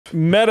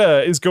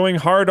Meta is going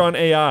hard on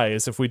AI,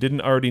 as if we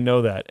didn't already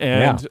know that.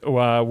 And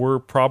we're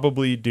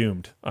probably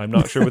doomed. I'm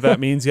not sure what that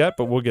means yet,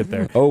 but we'll get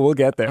there. Oh, we'll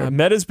get there.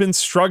 Meta's been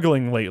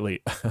struggling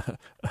lately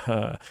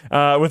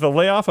with a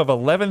layoff of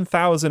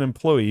 11,000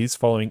 employees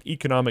following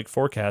economic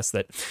forecasts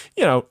that,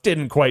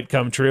 didn't quite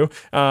come true.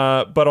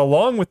 But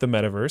along with the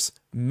metaverse,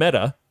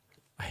 Meta,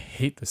 I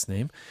hate this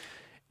name,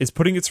 is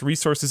putting its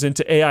resources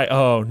into AI.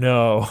 Oh,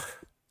 no.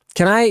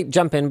 Can I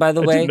jump in, by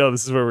the way? I didn't know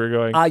this is where we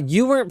were going.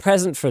 You weren't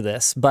present for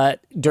this, but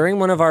during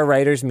one of our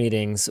writers'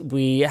 meetings,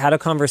 we had a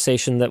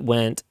conversation that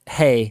went,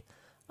 hey,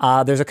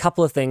 there's a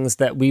couple of things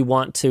that we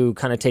want to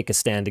kind of take a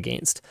stand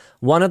against.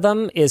 One of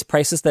them is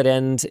prices that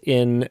end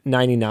in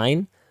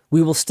 99.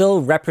 We will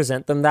still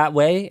represent them that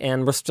way,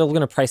 and we're still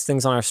going to price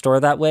things on our store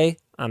that way.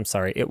 I'm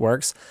sorry, it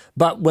works.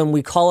 But when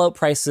we call out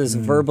prices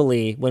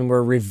verbally, when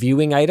we're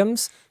reviewing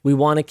items, we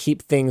want to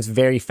keep things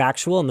very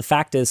factual. And the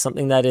fact is,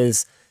 something that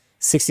is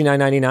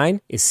 $69.99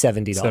 is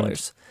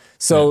 $70.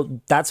 So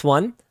that's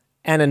one.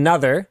 And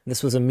another,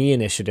 this was a me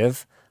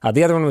initiative.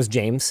 The other one was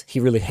James.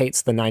 He really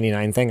hates the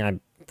 99 thing. I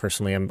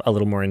personally am a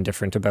little more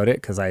indifferent about it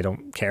because I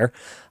don't care.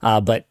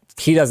 But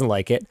he doesn't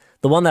like it.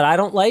 The one that I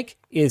don't like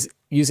is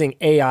using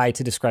AI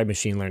to describe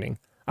machine learning.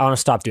 I want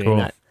to stop doing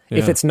that. Yeah.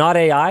 If it's not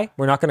AI,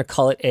 we're not going to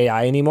call it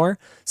AI anymore.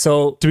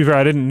 So to be fair,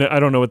 I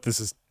don't know what this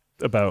is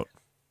about.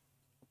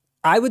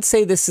 I would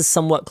say this is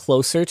somewhat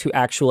closer to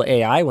actual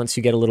AI once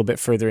you get a little bit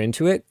further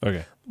into it.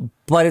 Okay.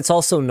 But it's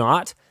also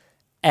not.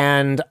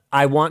 And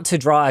I want to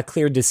draw a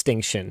clear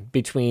distinction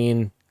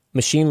between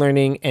machine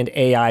learning and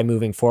AI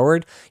moving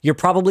forward. You're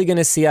probably going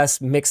to see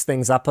us mix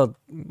things up a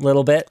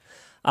little bit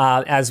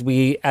as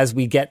we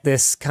get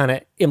this kind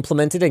of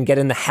implemented and get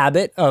in the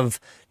habit of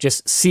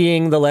just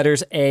seeing the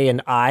letters A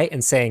and I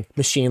and saying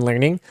machine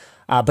learning.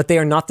 But they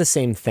are not the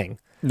same thing.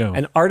 No.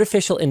 An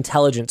artificial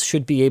intelligence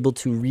should be able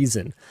to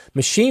reason.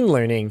 Machine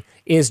learning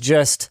is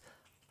just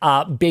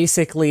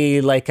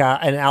basically like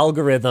an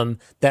algorithm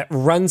that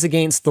runs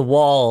against the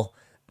wall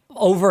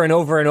over and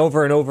over and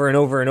over and over and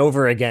over and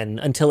over again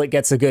until it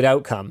gets a good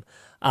outcome.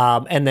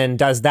 And then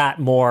does that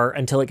more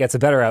until it gets a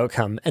better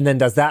outcome. And then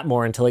does that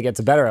more until it gets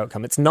a better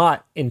outcome. It's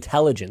not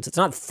intelligence. It's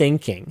not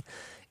thinking.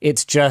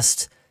 It's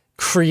just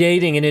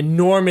creating an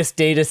enormous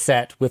data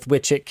set with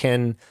which it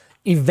can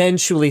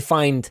eventually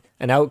find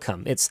an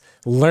outcome. It's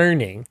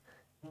learning.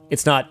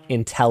 It's not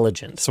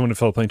intelligent. Someone in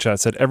Fellow Playing Chat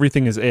said,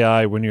 everything is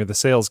AI when you're the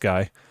sales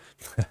guy.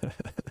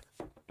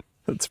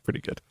 That's pretty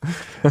good.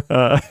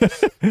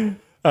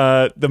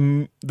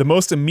 The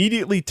most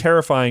immediately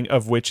terrifying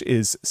of which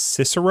is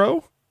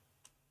Cicero.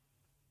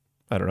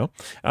 I don't know.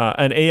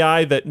 An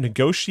AI that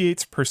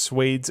negotiates,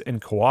 persuades,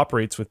 and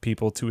cooperates with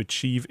people to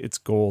achieve its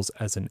goals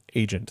as an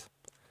agent.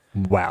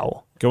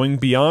 Wow. Going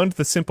beyond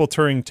the simple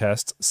Turing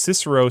test,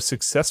 Cicero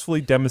successfully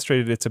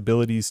demonstrated its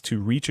abilities to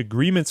reach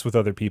agreements with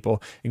other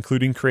people,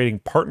 including creating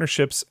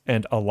partnerships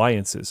and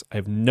alliances. I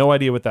have no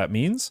idea what that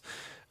means,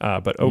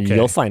 but okay.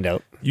 You'll find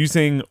out.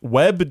 Using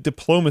web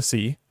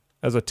diplomacy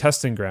as a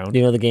testing ground. Do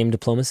you know the game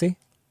Diplomacy?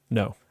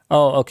 No.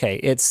 Oh, okay.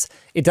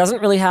 It doesn't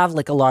really have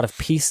like a lot of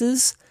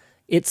pieces.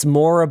 It's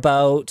more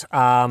about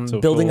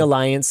building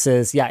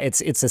alliances. Yeah,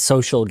 it's a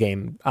social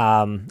game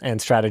and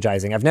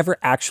strategizing. I've never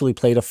actually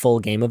played a full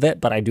game of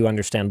it, but I do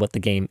understand what the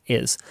game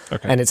is.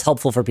 Okay. And it's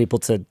helpful for people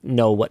to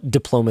know what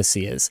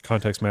diplomacy is.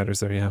 Context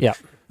matters there, yeah.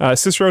 Yeah.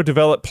 Cicero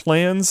developed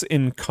plans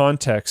in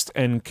context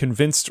and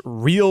convinced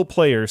real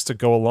players to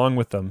go along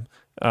with them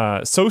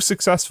so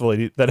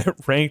successfully that it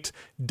ranked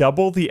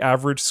double the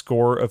average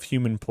score of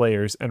human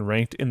players and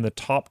ranked in the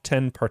top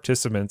 10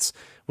 participants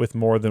with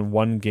more than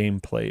one game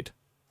played.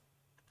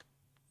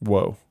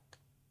 Whoa.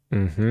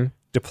 Mm-hmm.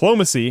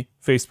 Diplomacy,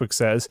 Facebook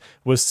says,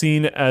 was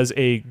seen as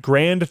a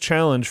grand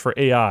challenge for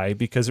AI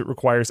because it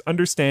requires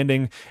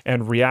understanding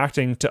and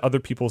reacting to other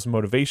people's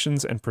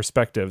motivations and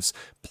perspectives,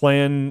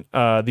 the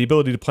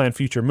ability to plan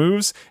future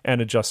moves,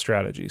 and adjust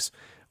strategies.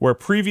 Where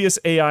previous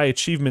AI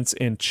achievements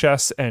in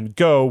chess and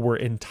Go were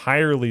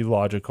entirely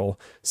logical,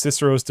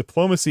 Cicero's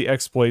diplomacy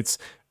exploits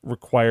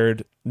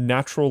required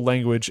natural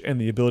language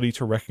and the ability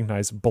to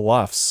recognize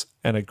bluffs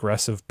and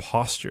aggressive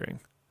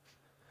posturing.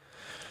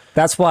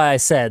 That's why I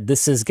said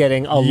this is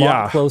getting a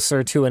lot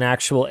closer to an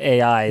actual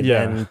AI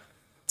than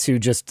to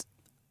just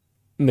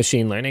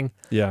machine learning.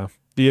 Yeah.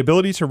 The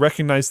ability to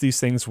recognize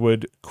these things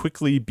would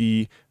quickly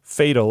be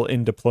fatal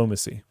in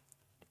diplomacy.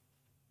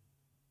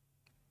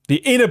 The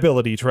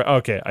inability to...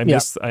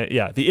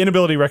 the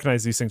inability to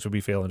recognize these things would be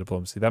fatal in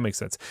diplomacy. That makes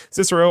sense.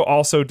 Cicero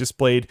also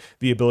displayed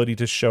the ability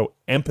to show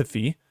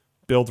empathy,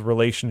 build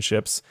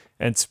relationships,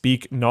 and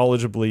speak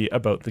knowledgeably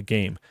about the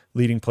game,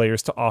 leading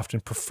players to often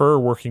prefer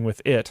working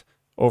with it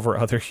over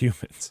other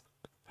humans.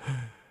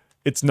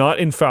 It's not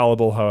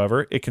infallible,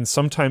 however. It can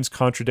sometimes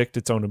contradict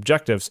its own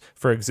objectives.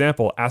 For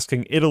example,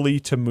 asking Italy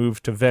to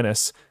move to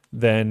Venice,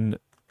 then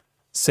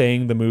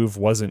saying the move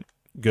wasn't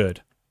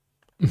good.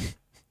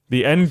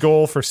 The end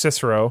goal for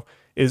Cicero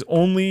is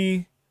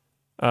only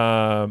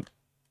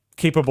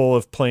capable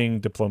of playing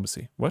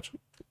diplomacy. What?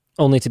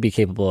 Only to be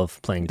capable of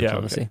playing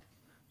diplomacy. Yeah, okay.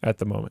 at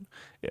the moment.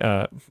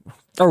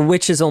 Or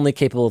which is only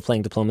capable of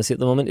playing diplomacy at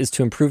the moment, is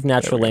to improve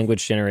natural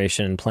language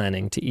generation and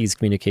planning to ease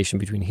communication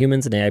between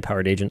humans and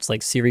AI-powered agents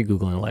like Siri,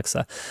 Google, and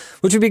Alexa,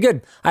 which would be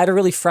good. I had a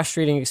really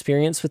frustrating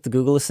experience with the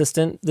Google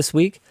Assistant this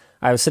week.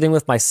 I was sitting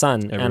with my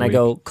son, and I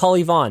go, call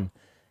Yvonne.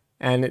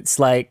 And it's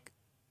like,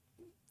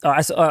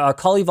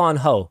 call Yvonne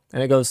Ho.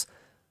 And it goes,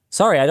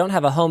 sorry, I don't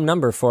have a home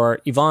number for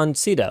Yvonne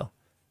Cito.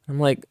 I'm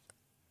like,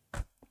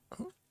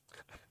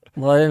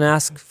 well, I didn't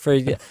ask for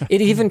it.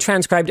 It even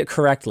transcribed it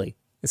correctly.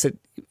 It said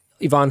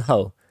Yvonne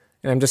Ho.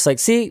 And I'm just like,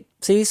 see,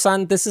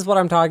 son, this is what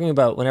I'm talking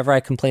about whenever I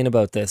complain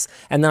about this.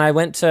 And then I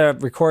went to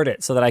record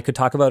it so that I could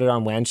talk about it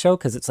on WAN Show,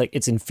 because it's like,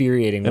 it's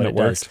infuriating when it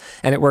does.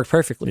 And it worked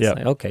perfectly. Yeah.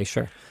 Like, okay,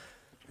 sure.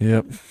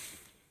 Yep.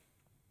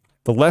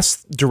 The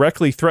less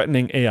directly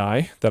threatening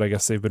AI that I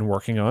guess they've been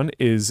working on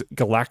is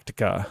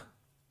Galactica,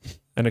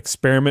 an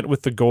experiment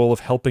with the goal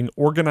of helping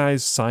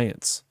organize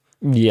science.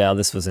 Yeah,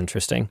 this was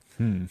interesting.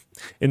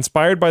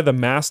 Inspired by the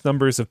mass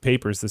numbers of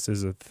papers, this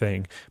is a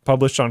thing,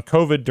 published on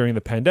COVID during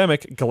the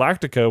pandemic,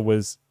 Galactica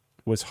was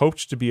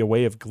hoped to be a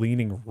way of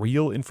gleaning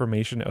real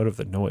information out of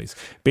the noise.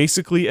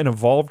 Basically, an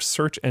evolved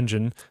search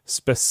engine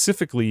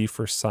specifically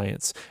for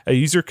science. A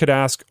user could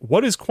ask,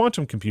 what is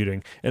quantum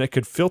computing? And it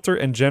could filter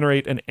and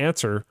generate an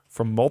answer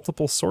from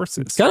multiple sources.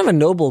 It's kind of a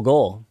noble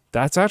goal.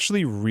 That's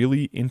actually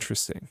really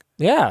interesting.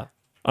 Yeah.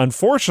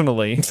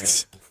 Unfortunately,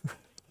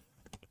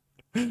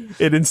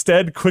 it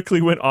instead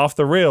quickly went off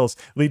the rails,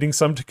 leading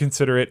some to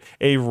consider it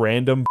a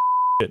random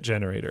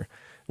generator.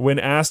 When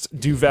asked,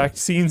 do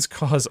vaccines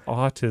cause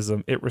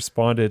autism, it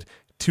responded,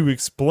 to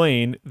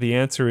explain, the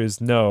answer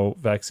is no,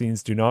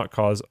 vaccines do not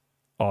cause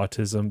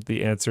autism.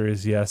 The answer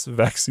is yes,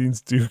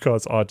 vaccines do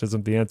cause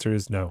autism. The answer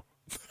is no.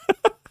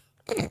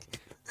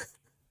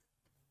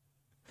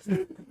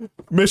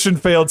 Mission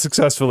failed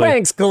successfully.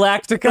 Thanks,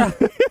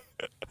 Galactica.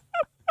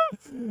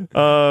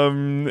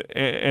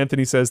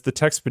 Anthony says the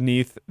text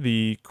beneath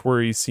the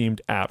query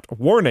seemed apt.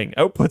 Warning,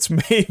 outputs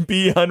may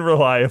be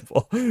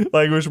unreliable.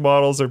 Language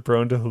models are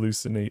prone to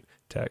hallucinate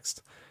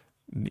text.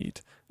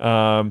 Neat.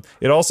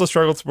 It also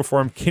struggled to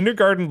perform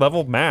kindergarten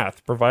level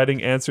math,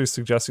 providing answers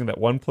suggesting that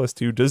 1 +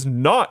 2 does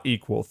not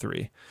equal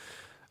 3.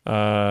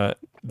 The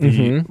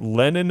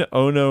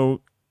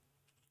Lennon-Ono...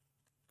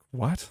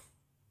 What?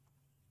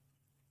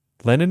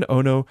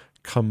 Lennon-Ono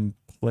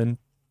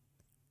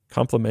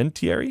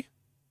complementary?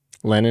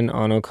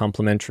 Lennon-Ono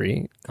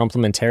complementarity.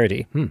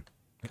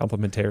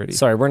 Complementarity.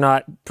 Sorry, we're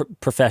not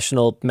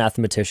professional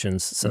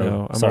mathematicians, so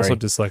no, I'm sorry. also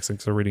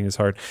dyslexic, so reading is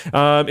hard.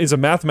 Is a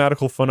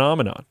mathematical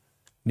phenomenon.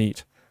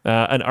 Neat.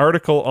 An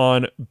article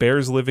on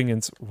bears living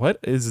in... What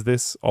is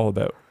this all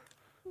about?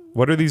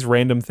 What are these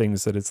random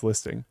things that it's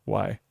listing?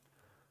 Why?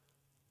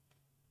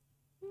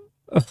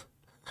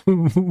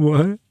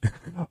 What?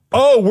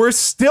 Oh, we're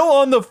still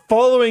on the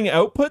following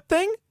output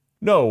thing?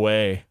 No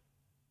way.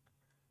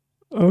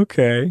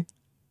 Okay.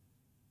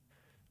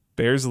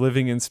 Bears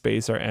living in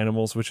space are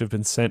animals which have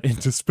been sent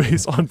into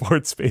space on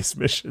board space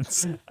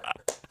missions.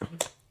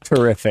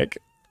 Terrific.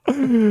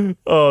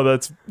 Oh,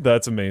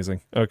 that's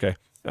amazing. Okay.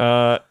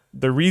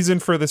 The reason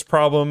for this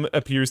problem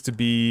appears to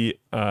be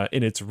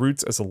in its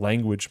roots as a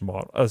language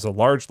model, as a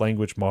large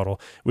language model,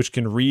 which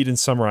can read and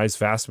summarize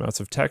vast amounts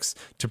of text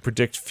to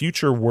predict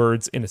future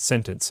words in a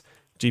sentence.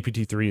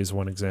 GPT-3 is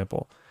one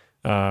example.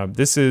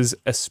 This is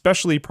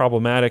especially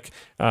problematic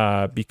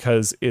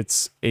because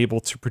it's able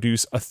to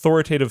produce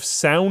authoritative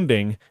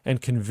sounding and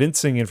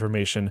convincing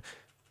information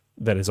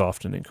that is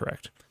often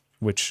incorrect,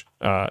 which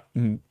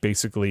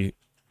basically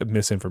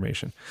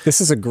misinformation.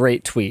 This is a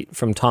great tweet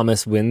from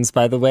Thomas Wins,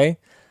 by the way.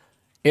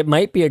 It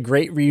might be a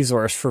great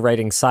resource for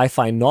writing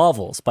sci-fi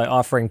novels by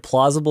offering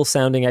plausible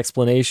sounding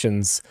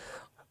explanations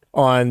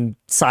on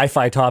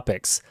sci-fi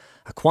topics.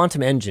 A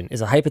quantum engine is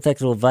a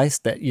hypothetical device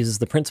that uses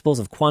the principles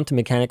of quantum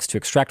mechanics to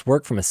extract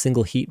work from a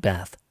single heat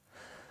bath.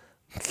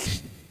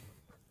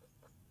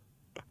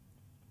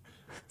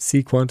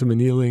 See quantum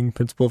annealing,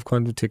 principle of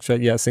quantum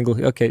extract. Yeah,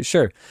 single. Okay,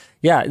 sure.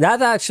 Yeah,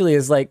 that actually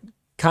is like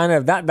kind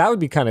of that would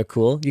be kind of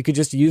cool. You could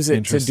just use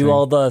it to do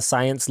all the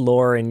science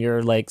lore in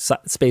your like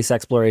space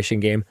exploration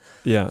game.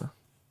 Yeah.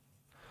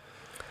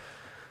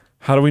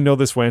 How do we know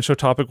this WAN show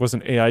topic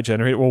wasn't AI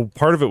generated? Well,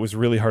 part of it was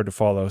really hard to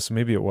follow, so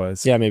maybe it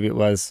was. Yeah, maybe it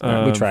was.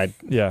 We tried.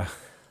 Yeah.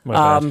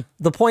 My bad.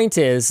 The point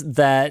is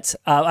that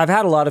I've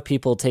had a lot of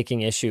people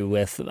taking issue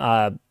with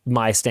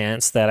my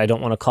stance that I don't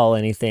want to call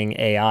anything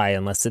AI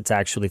unless it's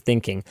actually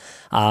thinking.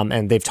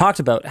 And they've talked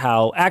about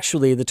how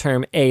actually the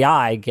term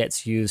AI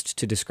gets used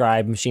to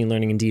describe machine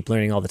learning and deep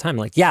learning all the time.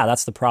 Like, yeah,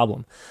 that's the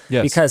problem.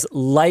 Yes. Because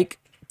like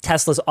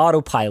Tesla's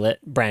autopilot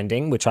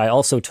branding, which I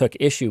also took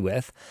issue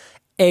with,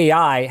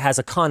 AI has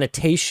a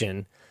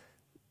connotation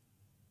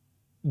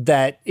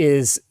that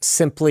is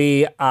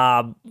simply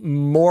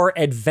more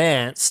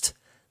advanced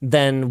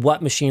than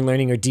what machine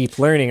learning or deep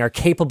learning are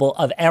capable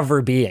of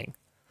ever being.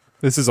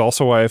 This is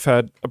also why I've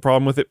had a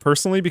problem with it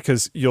personally,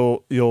 because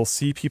you'll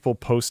see people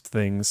post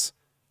things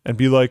and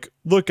be like,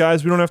 look,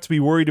 guys, we don't have to be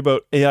worried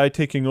about AI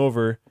taking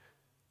over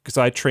because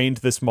I trained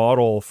this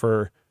model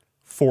for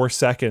 4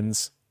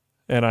 seconds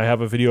and I have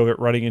a video of it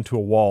running into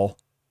a wall.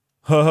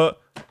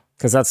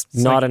 Because that's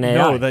not an AI.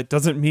 No, that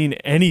doesn't mean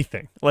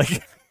anything.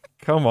 Like,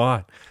 come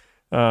on.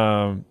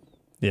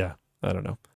 Yeah, I don't know.